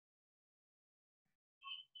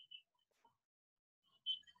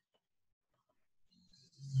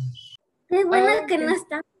Qué bueno que Okay. no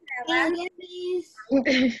estamos grabando. Ay, Dios.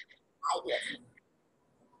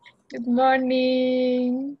 Good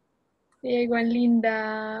morning. Diego,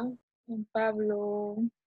 Linda, Juan Pablo.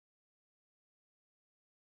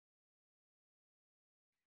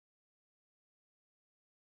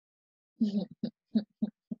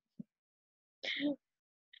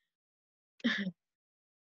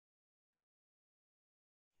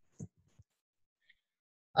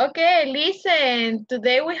 Okay, listen.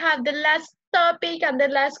 Today we have the last topic and the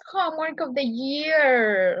last homework of the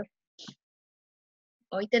year.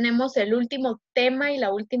 Hoy tenemos el último tema y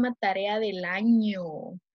la última tarea del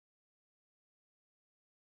año.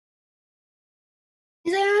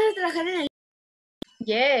 ¿Eso ya vamos a trabajar en el...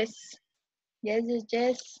 Yes. Yes, yes,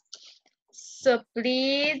 yes. So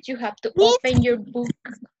please, you have to open your book.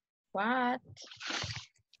 What?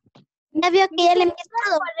 Ya vio que ya le envié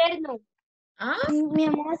todo. Cuaderno. Ah, Mi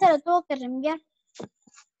mamá se lo tuvo que reenviar.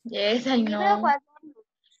 yes, I Libro know. cuaderno.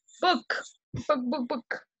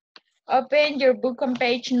 Book. Open your book on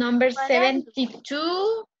page number Cuaderno.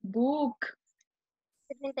 72. Book.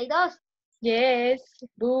 72. Yes,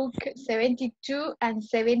 book 72 and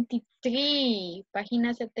 73.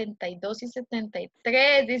 Páginas 72 y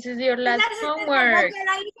 73. This is your last homework.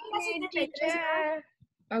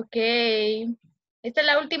 Okay. Esta es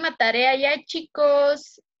la última tarea ya,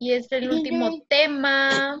 chicos. Y este es el último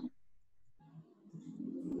tema.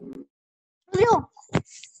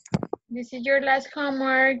 This is your last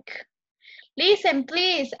homework. Listen,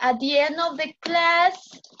 please, at the end of the class,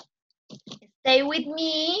 stay with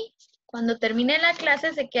me. Cuando termine la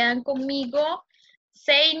clase se quedan conmigo.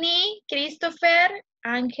 Seini, Christopher,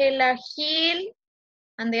 Ángela Gil,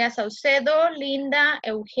 Andrea Saucedo, Linda,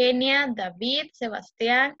 Eugenia, David,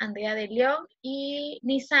 Sebastián, Andrea de León y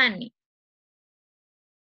Nisani.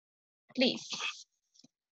 Please.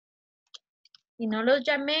 Si no los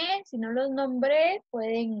llamé, si no los nombré,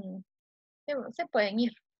 se pueden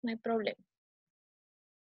ir, no hay problema.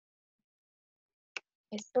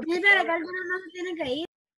 Es porque... Pero acá algunos no se tienen que ir.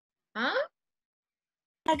 ¿Ah?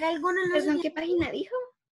 Acá algunos no se... ¿Qué página dijo?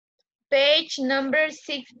 Page number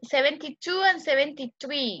 72 and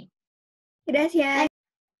 73. Gracias.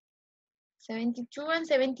 72 and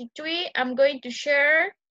 73. I'm going to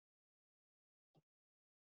share.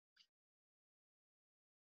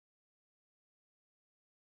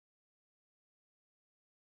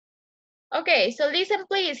 Okay, so listen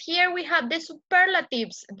please. Here we have the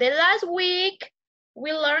superlatives. The last week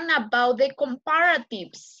we learned about the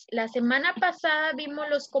comparatives. La semana pasada vimos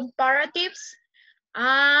los comparatives.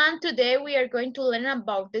 And today we are going to learn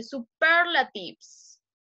about the superlatives.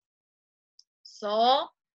 So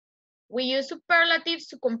we use superlatives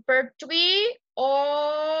to compare three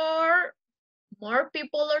or more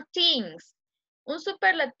people or things. Un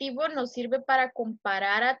superlativo nos sirve para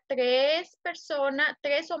comparar a tres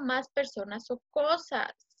o más personas o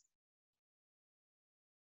cosas.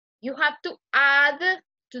 You have to add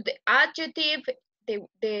to the adjective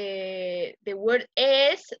the word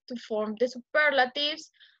es to form the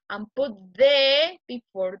superlatives and put the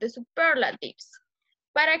before the superlatives.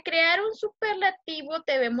 Para crear un superlativo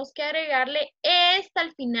debemos que agregarle esta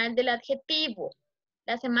al final del adjetivo.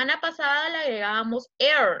 La semana pasada le agregábamos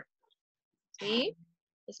er. ¿Sí?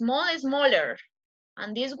 Small, smaller.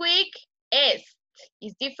 And this week, est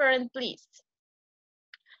is different, please.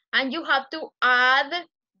 And you have to add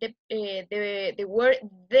the word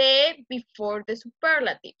de before the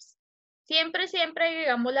superlatives. Siempre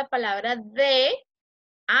agregamos la palabra de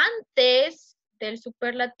antes del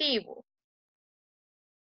superlativo.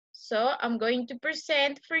 So I'm going to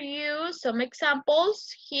present for you some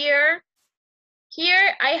examples here.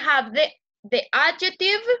 Here I have the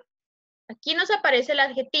adjective. Aquí nos aparece el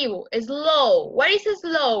adjetivo, slow. What is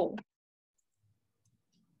slow?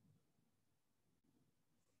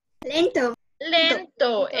 Lento.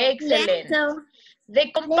 Lento, excellent. Lento.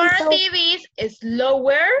 The comparative is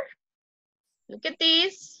slower. Look at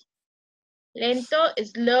this. Lento,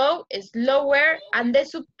 slow, slower. And the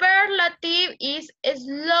superlative is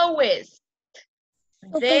slowest.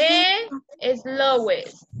 The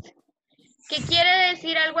slowest. ¿Qué quiere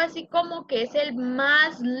decir? Algo así como que es el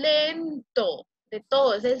más lento de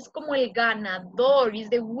todos. Es como el ganador, is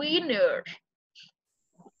the winner.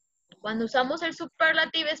 Cuando usamos el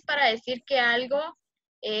superlativo es para decir que algo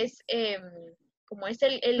es como es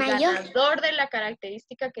el ganador de la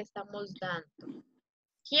característica que estamos dando.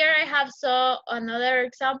 Here I have another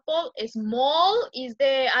example. Small is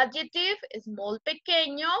the adjective. Small,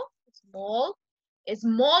 pequeño. Small.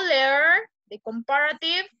 Smaller, the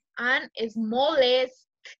comparative. And smallest,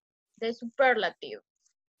 the superlative.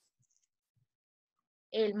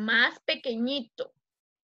 El más pequeñito.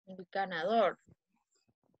 El ganador.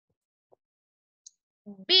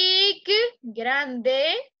 Big,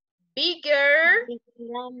 grande. Bigger,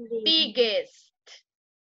 biggest.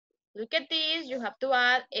 Look at this. You have to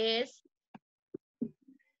add is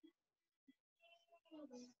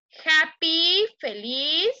happy,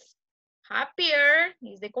 feliz. Happier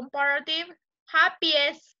is the comparative.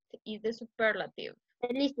 Happiest is the superlative.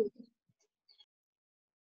 Felices.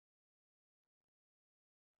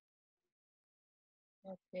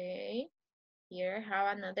 Okay. Here I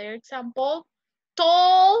have another example.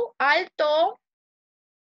 Tall, alto.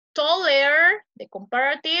 Taller, the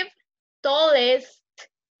comparative. Tallest,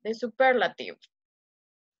 the superlative.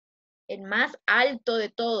 El más alto de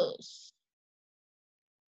todos.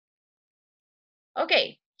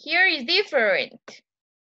 Okay, here is different.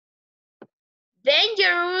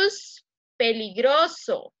 Dangerous,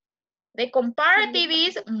 peligroso. The comparative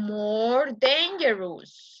is more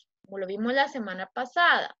dangerous. Como lo vimos la semana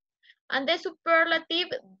pasada. And the superlative,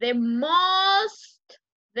 the most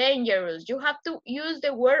dangerous. You have to use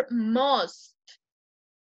the word most.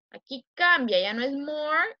 Aquí cambia, ya no es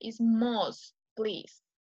more, es most, please.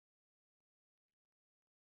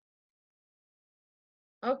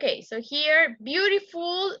 Okay, so here,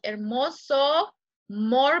 beautiful, hermoso,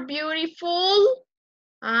 more beautiful,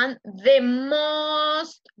 and the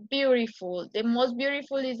most beautiful. The most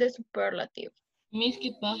beautiful is the superlative. Miss,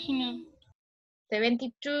 ¿qué página?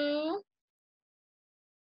 72.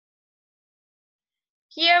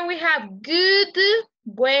 Here we have good,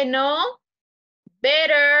 bueno,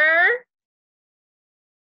 better.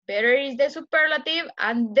 Better is the superlative,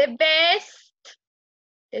 and the best.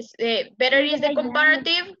 Better is the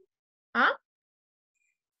comparative. Huh?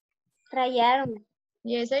 Rayaron.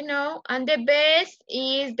 Yes, I know. And the best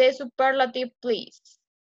is the superlative, please.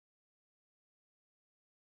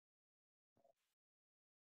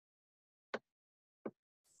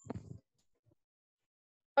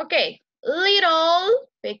 Okay. Little,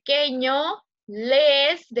 pequeño,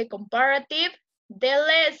 less, the comparative, the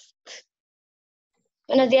least.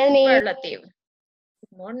 Buenos días, mi. Superlative.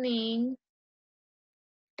 Good morning.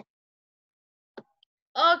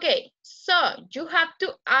 Okay, so you have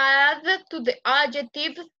to add to the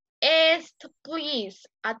adjective est, please.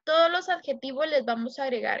 A todos los adjetivos les vamos a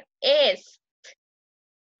agregar est.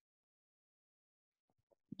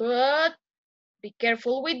 But be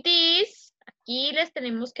careful with this. Aquí les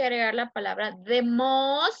tenemos que agregar la palabra the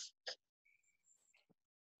most.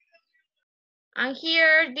 And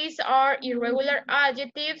here, these are irregular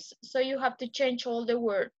adjectives, so you have to change all the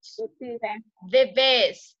words. The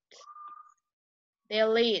best. The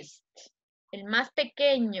least. El más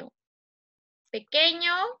pequeño.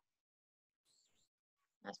 Pequeño.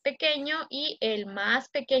 Más pequeño y el más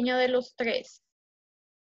pequeño de los tres.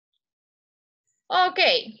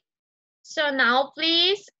 Okay. So now,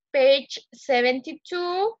 please, page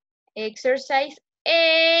 72, exercise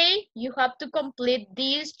A. You have to complete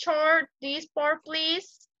this chart, this part,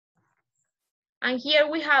 please. And here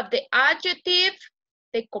we have the adjective,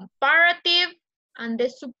 the comparative, and the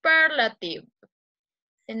superlative.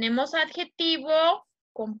 Tenemos adjetivo,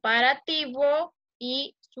 comparativo,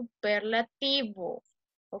 y superlativo.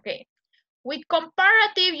 Okay. With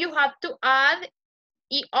comparative, you have to add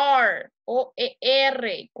ER o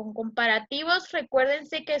ER. Con comparativos,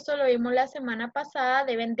 recuérdense que eso lo vimos la semana pasada,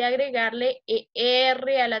 deben de agregarle ER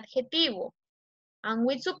al adjetivo. And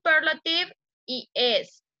with superlative,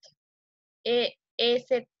 ES.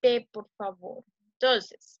 EST, por favor.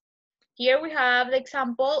 Entonces, here we have the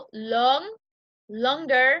example, long,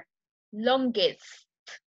 longer, longest.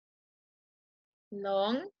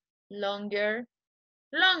 Long, longer,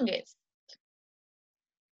 longest.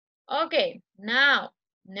 Okay, now,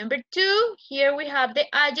 number 2, here we have the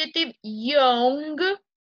adjective young.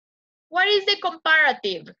 What is the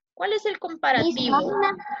comparative? ¿Cuál es el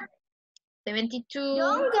comparativo? 72.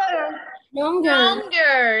 Younger.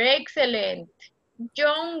 Younger, excellent.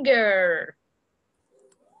 Younger.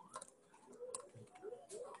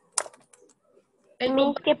 El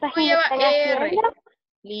Miss, ¿qué comparativo página lleva están R. haciendo?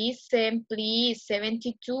 Listen, please.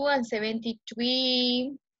 72 and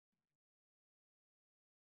 73.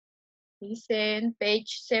 Listen,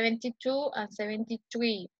 page 72 and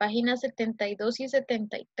 73. Páginas 72 y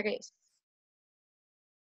 73.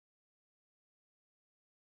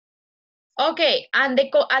 Okay, and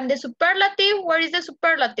the superlative, where is the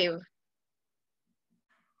superlative?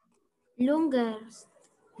 Longest.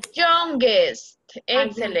 Youngest.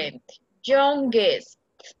 Excellent. Youngest.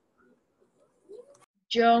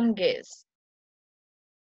 Youngest.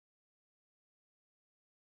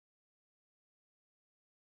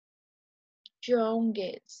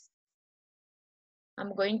 Youngest.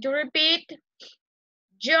 I'm going to repeat.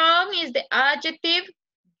 Young is the adjective.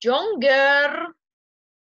 Younger,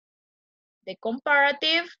 the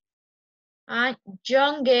comparative. And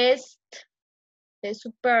youngest, the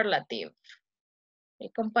superlative. El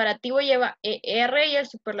comparativo lleva ER y el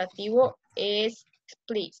superlativo es,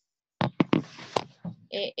 please,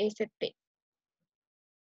 EST.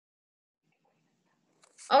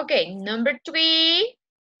 Okay, number 3.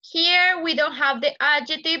 Here we don't have the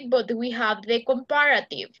adjective, but we have the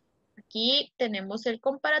comparative. Aquí tenemos el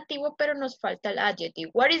comparativo, pero nos falta el adjective.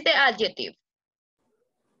 What is the adjective?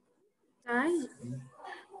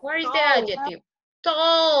 What is the adjective?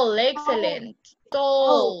 Tall, excellent.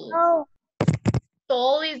 Tall.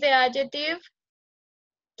 Tall is the adjective.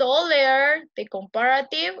 Taller, the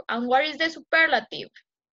comparative. And what is the superlative?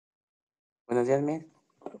 Buenos días, Miss.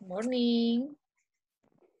 Good morning.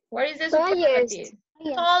 What is the superlative?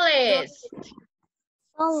 Tallest.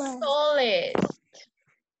 Tallest.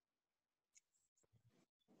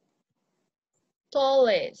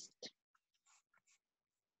 Tallest.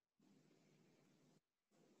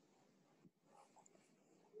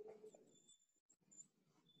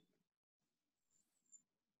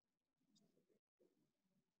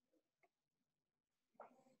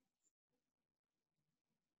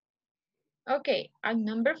 Okay, and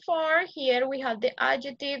number 4, here we have the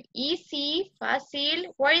adjective easy,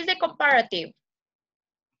 fácil. What is the comparative?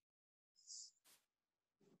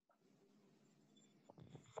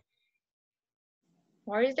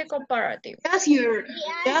 What is the comparative? Easier.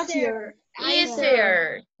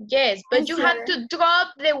 Easier. Yes, but you have to drop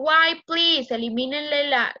the Y, please. Elimínenle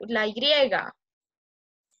la Y.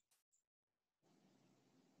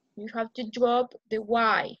 You have to drop the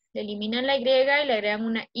Y. Le eliminan la Y y le agregan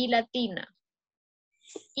una I latina.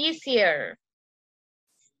 Easier.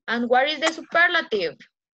 And what is the superlative?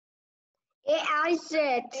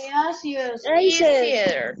 Easier.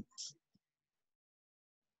 Easier.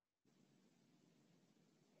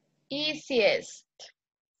 Easiest.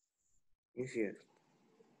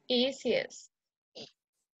 Easiest.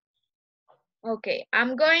 Okay,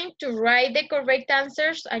 I'm going to write the correct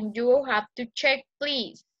answers and you have to check,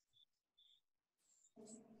 please.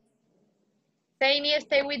 Tiny,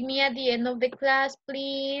 stay with me at the end of the class,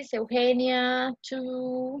 please. Eugenia,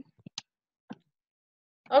 too.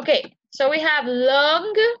 Okay, so we have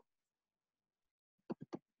long,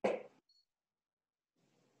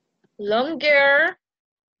 longer,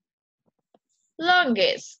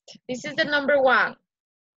 longest. This is the number 1.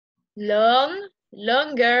 Long,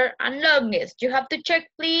 longer, and longest. You have to check,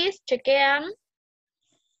 please. Chequean.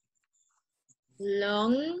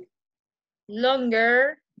 Long,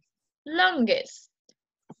 longer, longest.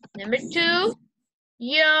 Number 2,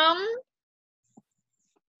 young,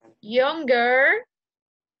 younger,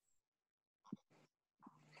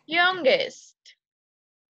 youngest.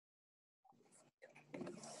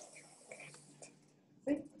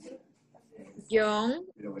 Young,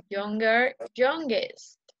 younger,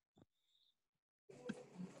 youngest.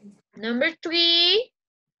 Number 3,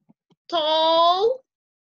 tall,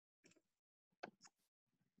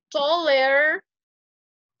 taller,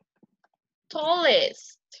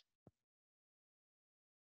 tallest.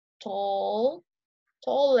 Tall,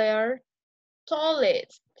 taller,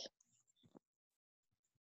 tallest.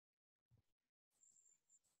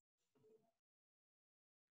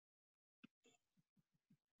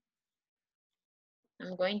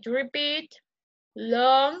 I'm going to repeat.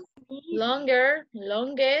 Long, longer,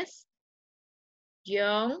 longest.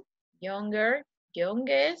 Young, younger,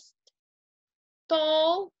 youngest.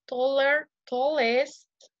 Tall, taller, tallest.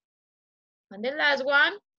 And the last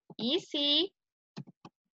one, easy,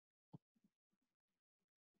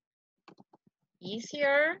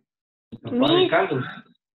 easier.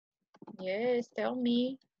 Yes, tell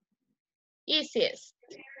me. Easiest.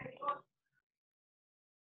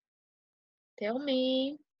 Tell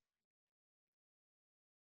me.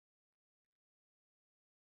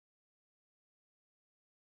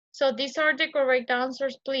 So these are the correct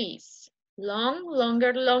answers, please. Long,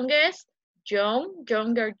 longer, longest. Young,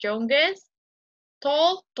 younger, youngest.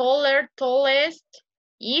 Tall, taller, tallest.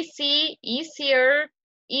 Easy, easier,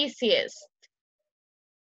 easiest.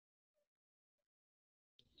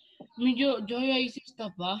 Yo ya hice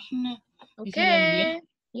esta página. Y se la envié. Okay,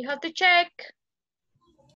 you have to check.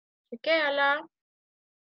 Chequéala.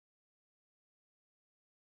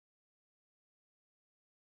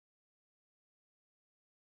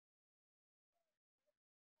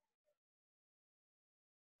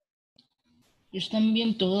 Están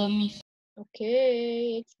bien todas mis.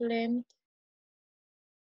 Okay, excellent.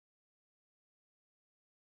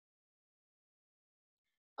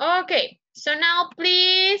 Okay, So now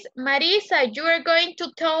please, Marisa, you are going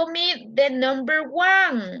to tell me the number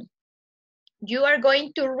 1. You are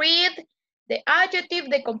going to read the adjective,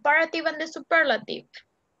 the comparative, and the superlative.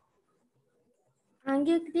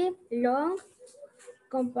 Adjective, long,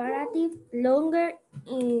 comparative, longer,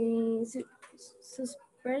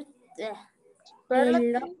 super,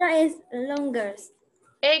 Superlative. longer is longest.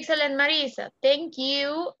 Excellent, Marisa. Thank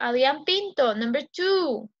you. Adrián Pinto, number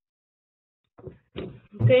 2.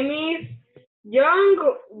 Okay, Miss.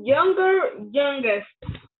 Younger, youngest.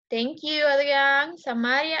 Thank you, Adrián.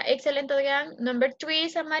 Samaria, excellent, Adrián. Number 3,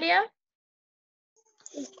 Samaria.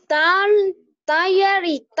 Tall, taller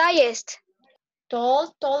y tallest.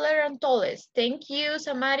 Tall, taller, and tallest. Thank you,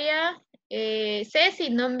 Samaria. Ceci,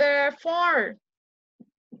 number 4.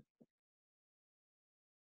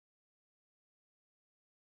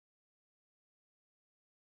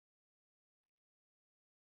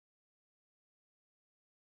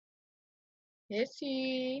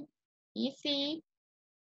 Ceci, easy.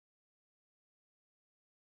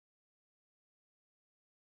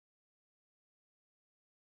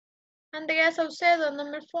 Andrea Saucedo,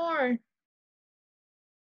 number 4.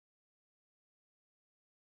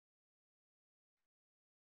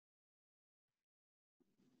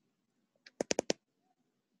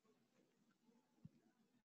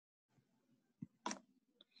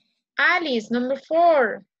 Alice, number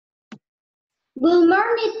 4. Good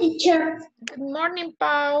morning, teacher. Good morning,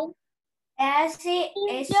 Pau. Easier,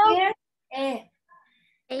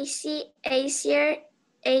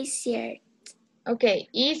 Easier. Okay,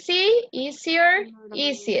 easy, easier,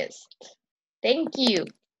 easiest. Thank you.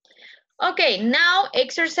 Okay, now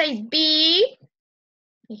exercise B.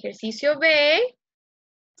 Ejercicio B.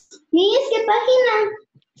 Miss, ¿qué página?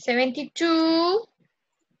 72.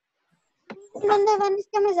 ¿Dónde van?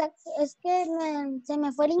 Es que se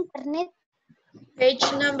me fue el internet.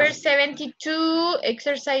 Page number 72.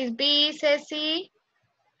 Exercise B, Ceci.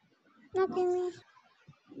 Okay, Miss.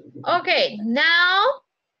 Okay, now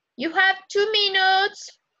you have 2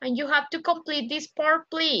 minutes and you have to complete this part,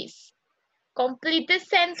 please. Complete the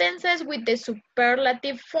sentences with the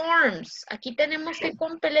superlative forms. Aquí tenemos que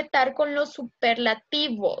completar con los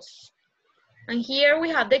superlativos. And here we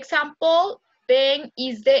have the example. Ben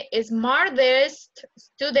is the smartest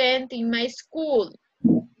student in my school.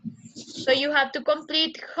 So you have to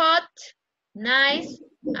complete hot, nice,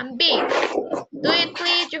 and big. Do it,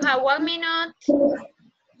 please. You have 1 minute.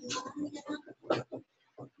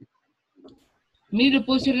 Mire,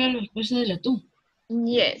 ¿puedo decir la respuesta de la tú?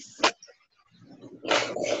 Yes.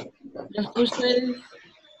 La respuesta es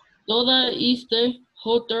toda is the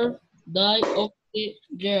hotter day of the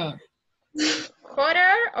year.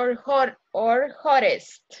 Hotter or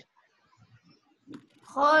hottest?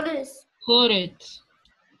 hottest. Hottest.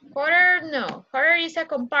 Hotter, no. Hotter is a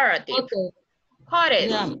comparative. Hottest.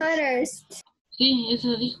 Ya. Hottest. Sí,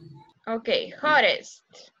 esa dijo. Okay, hottest.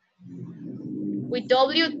 With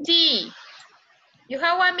WT. You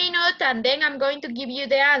have 1 minute and then I'm going to give you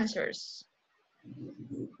the answers.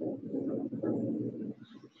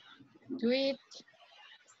 Do it.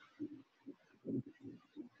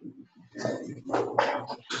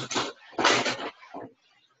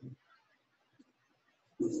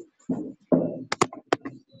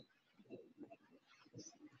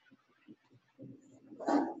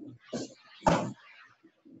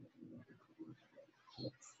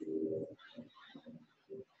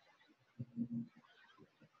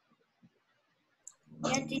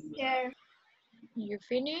 Yeah, teacher. You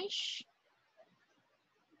finish?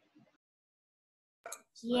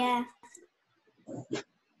 Yeah.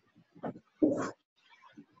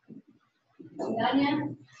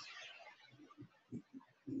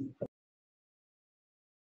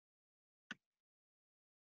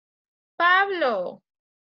 Pablo.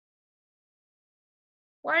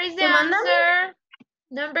 What is the answer?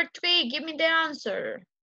 Number 3, give me the answer.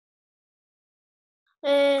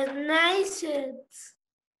 Nicest.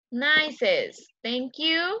 Nicest. Thank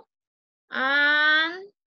you. And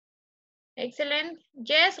excellent.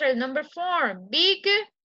 Jezreel, number 4. Big.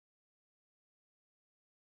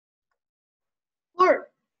 4.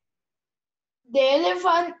 The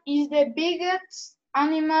elephant is the biggest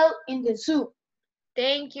animal in the zoo.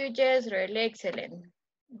 Thank you, Jezreel. Excellent.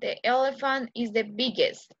 The elephant is the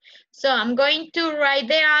biggest. So I'm going to write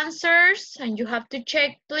the answers and you have to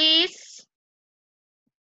check, please.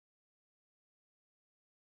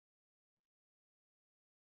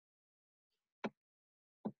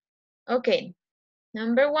 Okay.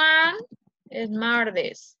 Number 1,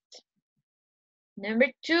 smartest. Number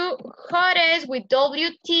 2, hottest with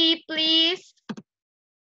WT, please.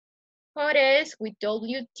 Hottest with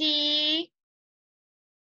WT.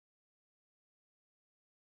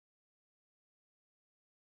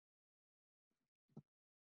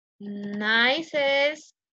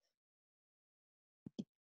 nicest,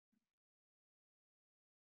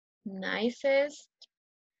 nicest.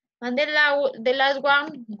 And the last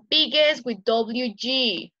one, biggest with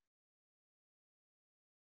WG.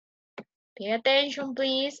 Pay attention,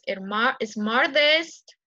 please.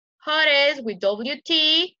 Smartest, hottest with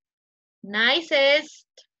WT, nicest,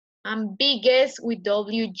 and biggest with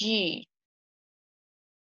WG.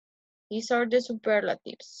 These are the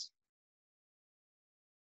superlatives.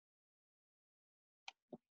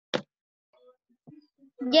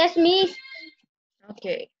 Yes, Miss.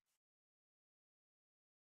 Okay.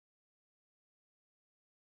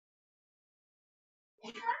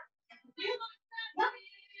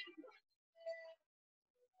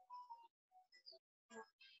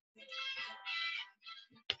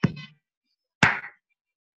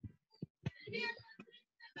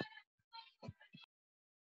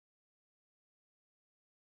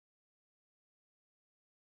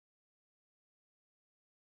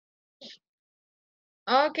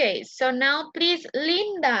 Okay, so now please,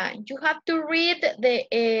 Linda, you have to read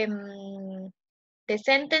the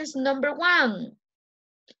sentence number 1.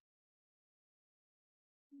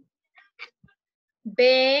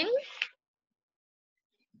 Ben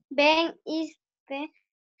Ben is the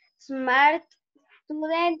smart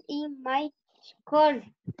student in my school.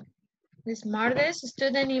 the smartest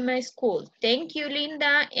student in my school. Thank you,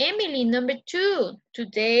 Linda. Emily, number 2.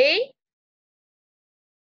 Today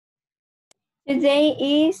Today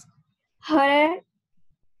is hottest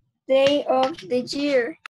day of the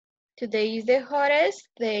year. Today is the hottest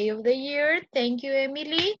day of the year. Thank you,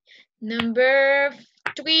 Emily. Number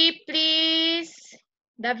 3, please.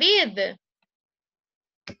 David.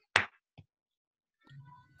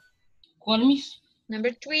 ¿Cuál, Miss?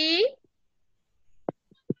 Number 3.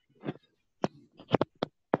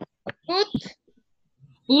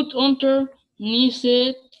 Put under nicest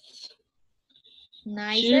shirt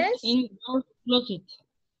Nicest. in your closet.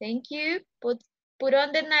 Thank you. Put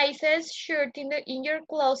on the nicest shirt in your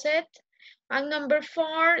closet. And number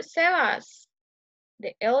 4, Sebas.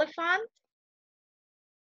 The elephant.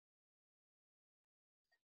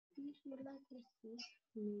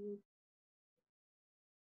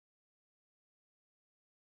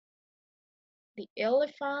 The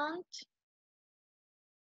elephant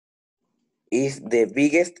Is the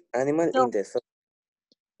biggest animal in the zoo.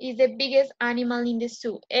 is the biggest animal in the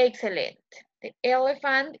zoo. Excellent. The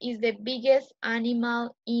elephant is the biggest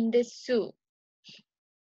animal in the zoo.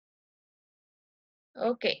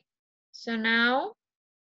 Okay, so now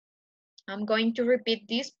I'm going to repeat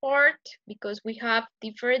this part because we have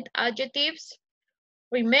different adjectives.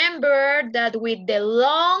 Remember that with the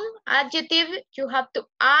long adjective, you have to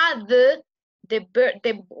add the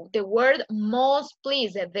word most,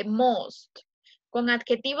 please, the most. Con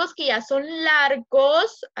adjetivos que ya son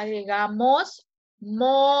largos, agregamos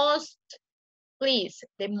most, please.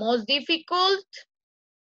 The most difficult,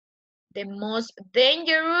 the most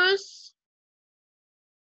dangerous,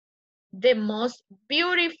 the most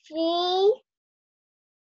beautiful.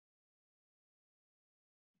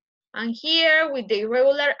 And here with the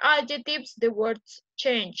irregular adjectives, the words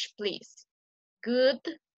change, please. Good,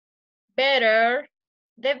 better,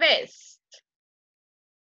 the best.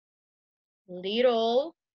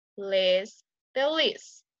 Little, less, the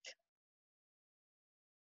least.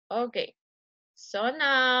 Okay, so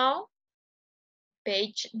now,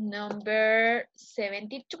 page number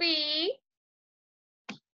 73.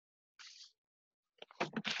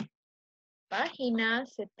 Página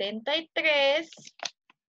 73.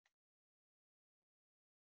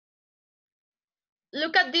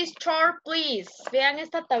 Look at this chart, please. Vean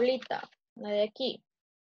esta tablita, la de aquí.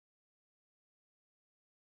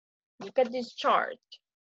 Look at this chart.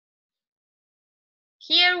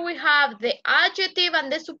 Here we have the adjective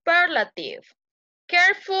and the superlative.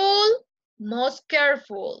 Careful, most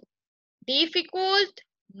careful. Difficult,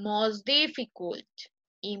 most difficult.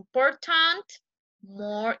 Important,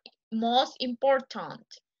 most important.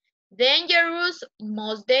 Dangerous,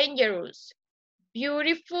 most dangerous.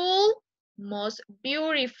 Beautiful, most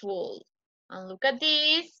beautiful. And look at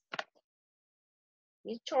this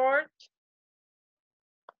chart.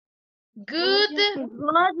 Good,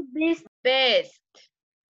 best.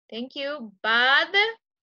 Thank you. Bad,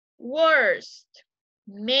 worst.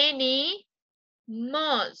 Many,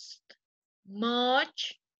 most.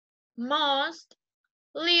 Much, most.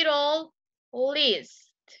 Little,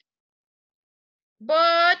 least.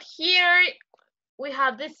 But here we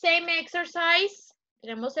have the same exercise.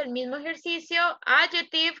 Tenemos el mismo ejercicio,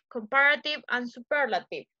 adjective, comparative, and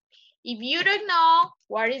superlative. If you don't know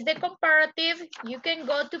what is the comparative, you can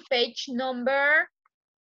go to page number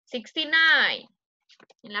 69.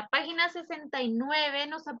 En la página 69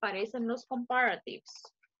 nos aparecen los comparatives.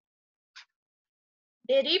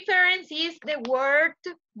 The difference is the word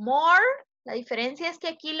more. La diferencia es que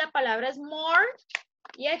aquí la palabra es more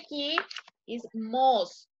y aquí es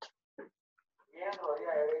most.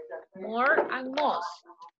 More and most.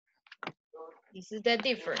 This is the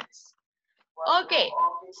difference. Okay,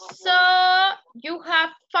 so you have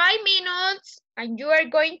 5 minutes and you are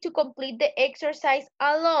going to complete the exercise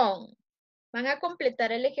alone. Van a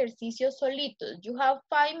completar el ejercicio solitos. You have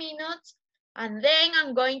 5 minutes and then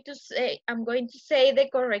I'm going to say the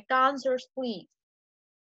correct answers, please.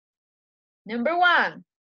 Number 1,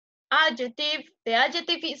 adjective. The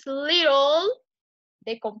adjective is little.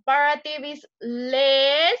 The comparative is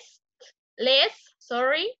less.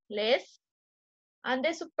 And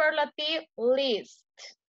the superlative, least.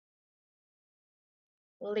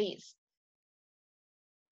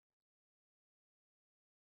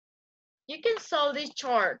 You can solve these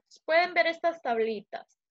charts. Pueden ver estas tablitas.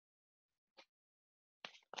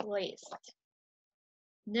 Least.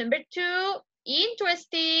 Number 2,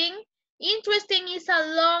 interesting. Interesting is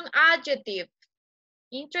a long adjective.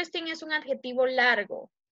 Interesting es un adjetivo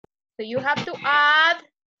largo. So you have to add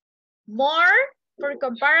more for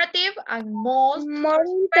comparative and most for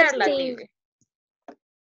superlative.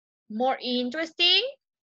 More interesting.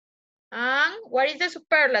 And what is the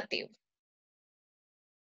superlative?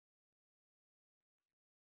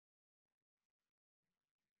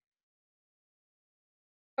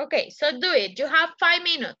 Okay, so do it. You have 5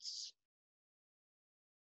 minutes.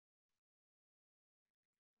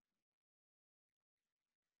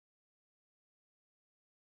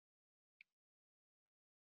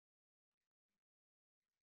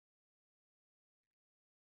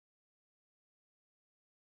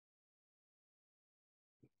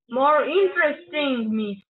 More interesting,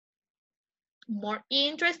 Miss. More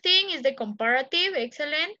interesting is the comparative.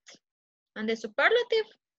 Excellent. And the superlative?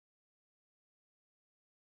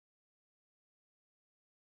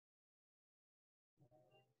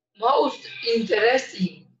 Most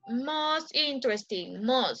interesting. Most interesting.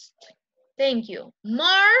 Most. Thank you. More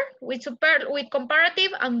with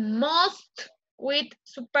comparative and most with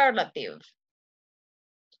superlative.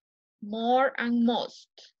 More and most.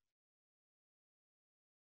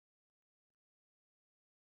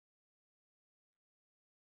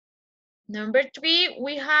 Number 3,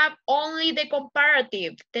 we have only the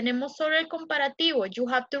comparative. Tenemos solo el comparativo. You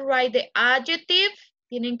have to write the adjective.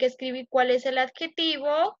 Tienen que escribir cuál es el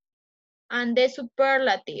adjetivo. And the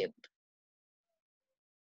superlative.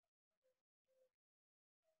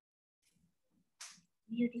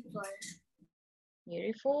 Beautiful.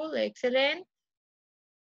 Beautiful, excellent.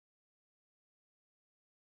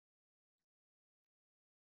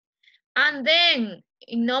 And then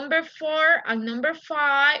in number 4 and number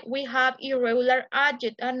 5, we have irregular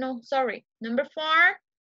adjective. Number 4,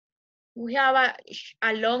 we have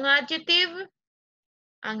a long adjective.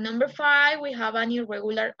 And number 5, we have an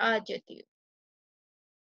irregular adjective.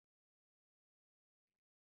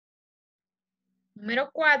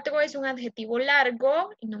 Número 4 es un adjetivo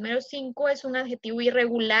largo. Y número 5 es un adjetivo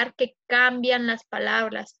irregular que cambian las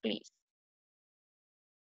palabras, please.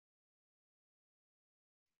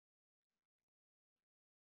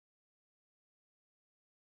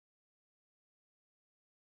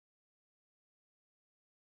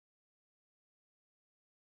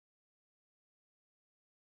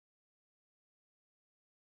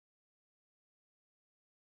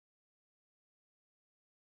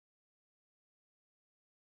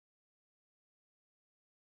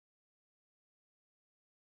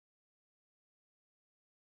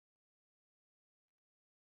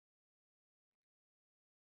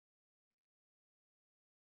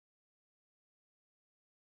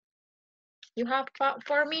 You have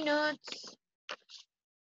 4 minutes.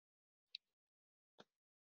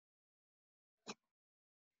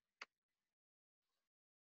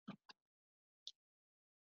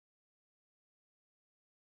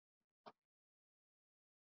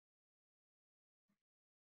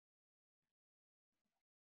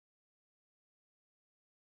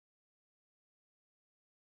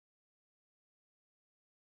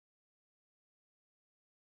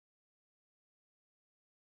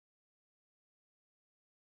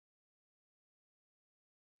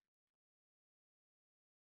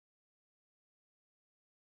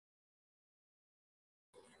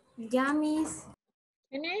 Ya, Miss.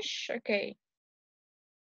 Finish? Okay.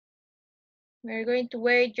 We're going to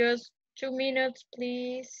wait just 2 minutes,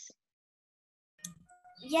 please.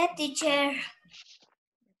 Yeah, teacher.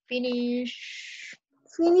 Finish.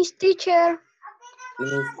 Finish, teacher.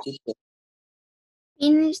 Finish, teacher.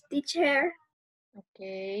 Finish, teacher.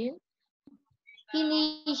 Okay.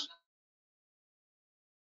 Finish.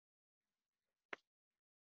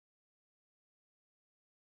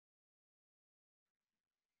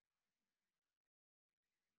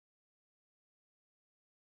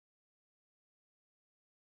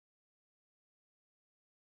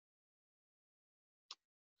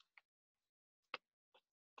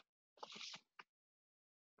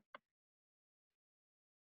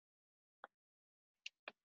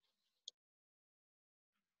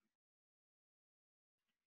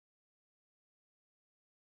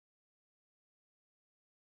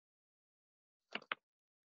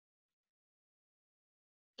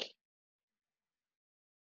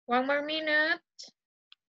 One more minute.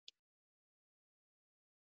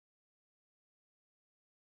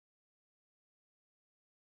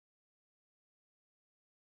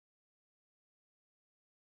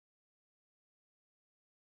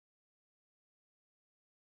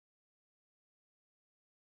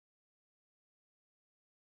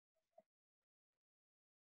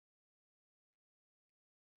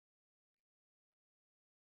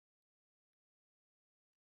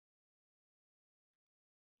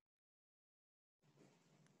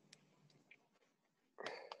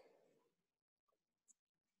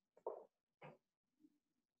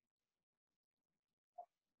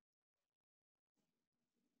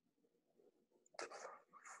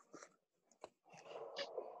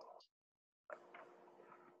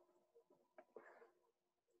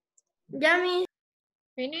 Yummy.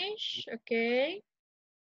 Finish, okay.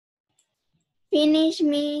 Finish,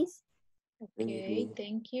 miss. Okay,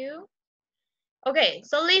 thank you. Okay,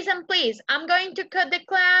 so listen, please. I'm going to cut the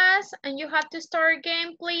class and you have to start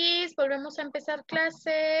again, please. Volvemos a empezar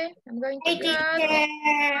clase. I'm going to Bye, cut. teacher. Bye.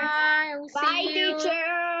 I will see you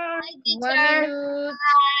Bye, in 1 minute.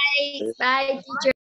 teacher. Bye, teacher.